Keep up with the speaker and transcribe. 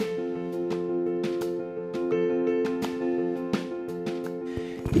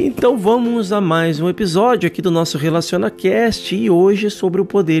Então vamos a mais um episódio aqui do nosso RelacionaCast e hoje sobre o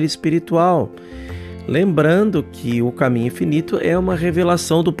poder espiritual. Lembrando que o caminho infinito é uma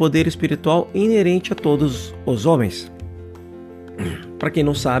revelação do poder espiritual inerente a todos os homens. Para quem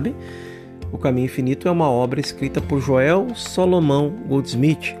não sabe, o caminho infinito é uma obra escrita por Joel Salomão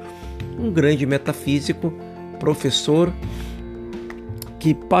Goldsmith, um grande metafísico, professor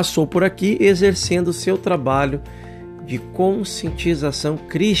que passou por aqui exercendo seu trabalho de conscientização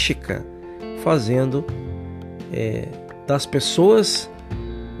crística, fazendo das pessoas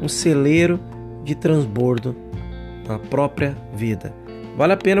um celeiro de transbordo na própria vida.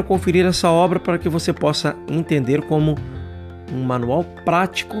 Vale a pena conferir essa obra para que você possa entender como um manual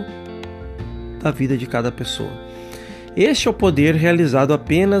prático da vida de cada pessoa. Este é o poder realizado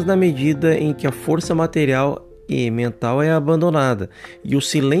apenas na medida em que a força material e mental é abandonada e o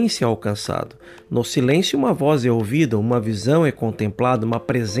silêncio é alcançado. No silêncio, uma voz é ouvida, uma visão é contemplada, uma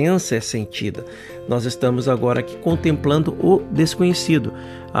presença é sentida. Nós estamos agora aqui contemplando o desconhecido.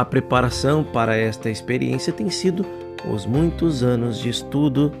 A preparação para esta experiência tem sido os muitos anos de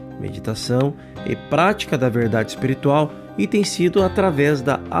estudo, meditação e prática da verdade espiritual, e tem sido através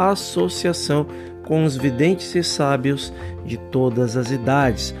da associação com os videntes e sábios de todas as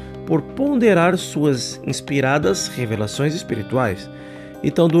idades, por ponderar suas inspiradas revelações espirituais.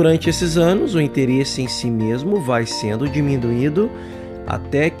 Então, durante esses anos, o interesse em si mesmo vai sendo diminuído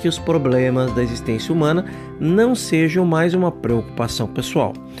até que os problemas da existência humana não sejam mais uma preocupação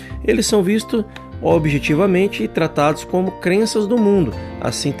pessoal. Eles são vistos objetivamente e tratados como crenças do mundo.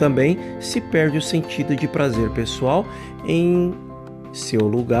 Assim também se perde o sentido de prazer pessoal. Em seu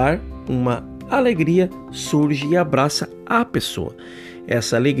lugar, uma alegria surge e abraça a pessoa.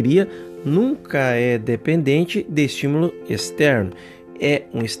 Essa alegria nunca é dependente de estímulo externo. É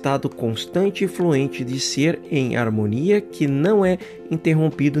um estado constante e fluente de ser em harmonia que não é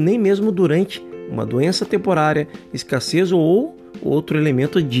interrompido nem mesmo durante uma doença temporária, escassez ou outro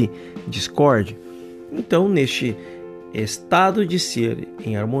elemento de discórdia. Então, neste estado de ser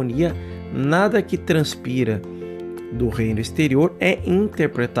em harmonia, nada que transpira do reino exterior é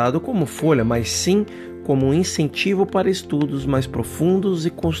interpretado como folha, mas sim como um incentivo para estudos mais profundos e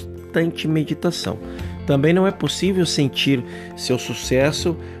constante meditação. Também não é possível sentir seu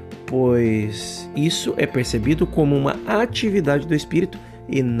sucesso, pois isso é percebido como uma atividade do espírito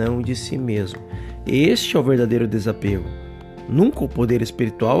e não de si mesmo. Este é o verdadeiro desapego. Nunca o poder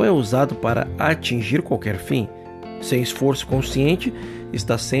espiritual é usado para atingir qualquer fim. Sem esforço consciente,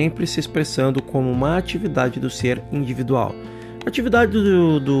 está sempre se expressando como uma atividade do ser individual. A atividade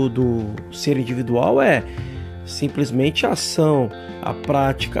do ser individual é simplesmente a ação, a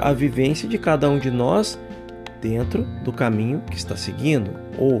prática, a vivência de cada um de nós dentro do caminho que está seguindo,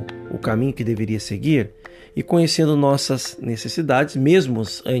 ou o caminho que deveria seguir, e conhecendo nossas necessidades, mesmo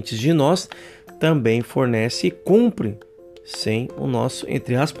antes de nós, também fornece e cumpre sem o nosso,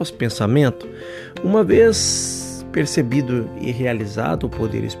 entre aspas, pensamento. Uma vez percebido e realizado o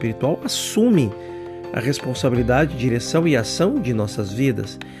poder espiritual, assume a responsabilidade, direção e ação de nossas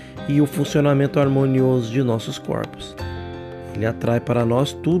vidas e o funcionamento harmonioso de nossos corpos. Ele atrai para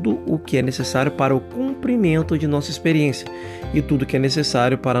nós tudo o que é necessário para o cumprimento de nossa experiência e tudo o que é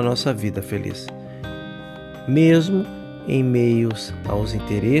necessário para a nossa vida feliz. Mesmo em meios aos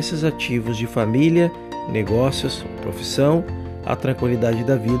interesses ativos de família, negócios, profissão, a tranquilidade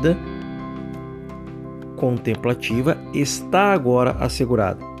da vida contemplativa está agora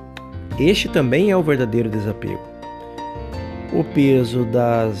assegurada. Este também é o verdadeiro desapego. O peso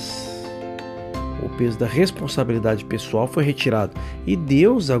da responsabilidade pessoal foi retirado e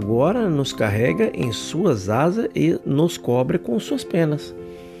Deus agora nos carrega em suas asas e nos cobre com suas penas.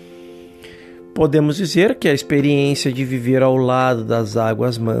 Podemos dizer que a experiência de viver ao lado das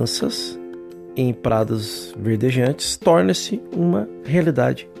águas mansas em prados verdejantes torna-se uma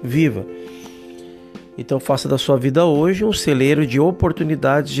realidade viva. Então faça da sua vida hoje um celeiro de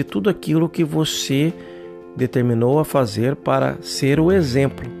oportunidades de tudo aquilo que você determinou a fazer para ser o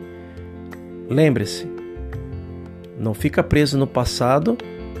exemplo. Lembre-se, não fica preso no passado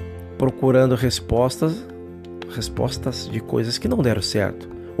procurando respostas de coisas que não deram certo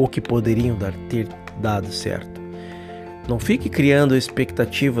ou que poderiam ter dado certo. Não fique criando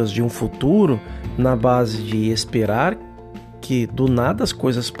expectativas de um futuro na base de esperar que do nada as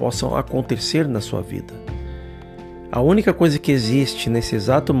coisas possam acontecer na sua vida. A única coisa que existe nesse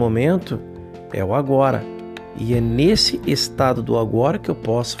exato momento é o agora. E é nesse estado do agora que eu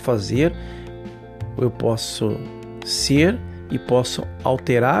posso fazer, eu posso ser e posso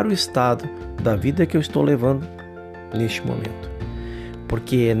alterar o estado da vida que eu estou levando neste momento.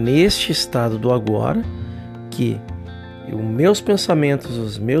 Porque é neste estado do agora que E os meus pensamentos,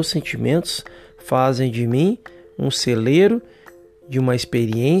 os meus sentimentos fazem de mim um celeiro de uma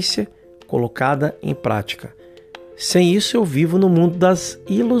experiência colocada em prática. Sem isso eu vivo no mundo das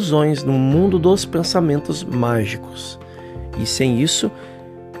ilusões, no mundo dos pensamentos mágicos. E sem isso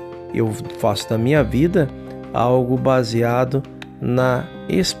eu faço da minha vida algo baseado na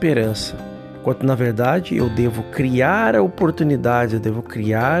esperança. Enquanto na verdade eu devo criar oportunidades, eu devo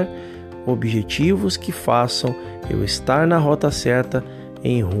criar objetivos que façam eu estar na rota certa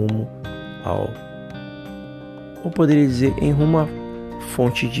em rumo eu poderia dizer, em rumo à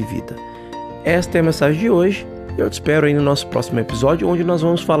fonte de vida. Esta é a mensagem de hoje. Eu te espero aí no nosso próximo episódio, onde nós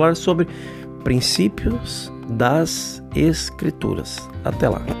vamos falar sobre princípios das Escrituras. Até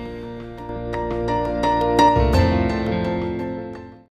lá!